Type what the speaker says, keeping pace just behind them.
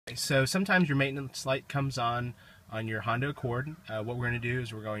So sometimes your maintenance light comes on your Honda Accord. What we're going to do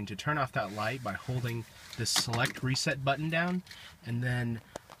is we're going to turn off that light by holding the select reset button down, and then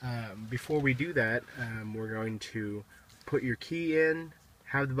before we do that, we're going to put your key in,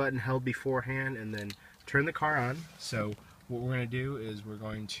 have the button held beforehand, and then turn the car on. So what we're going to do is we're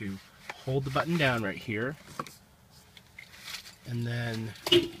going to hold the button down right here, and then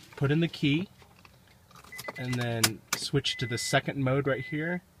put in the key, and then switch to the second mode right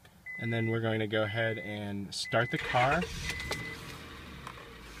here, and then we're going to go ahead and start the car.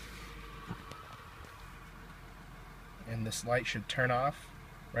 And this light should turn off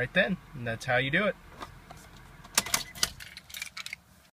right then, and that's how you do it.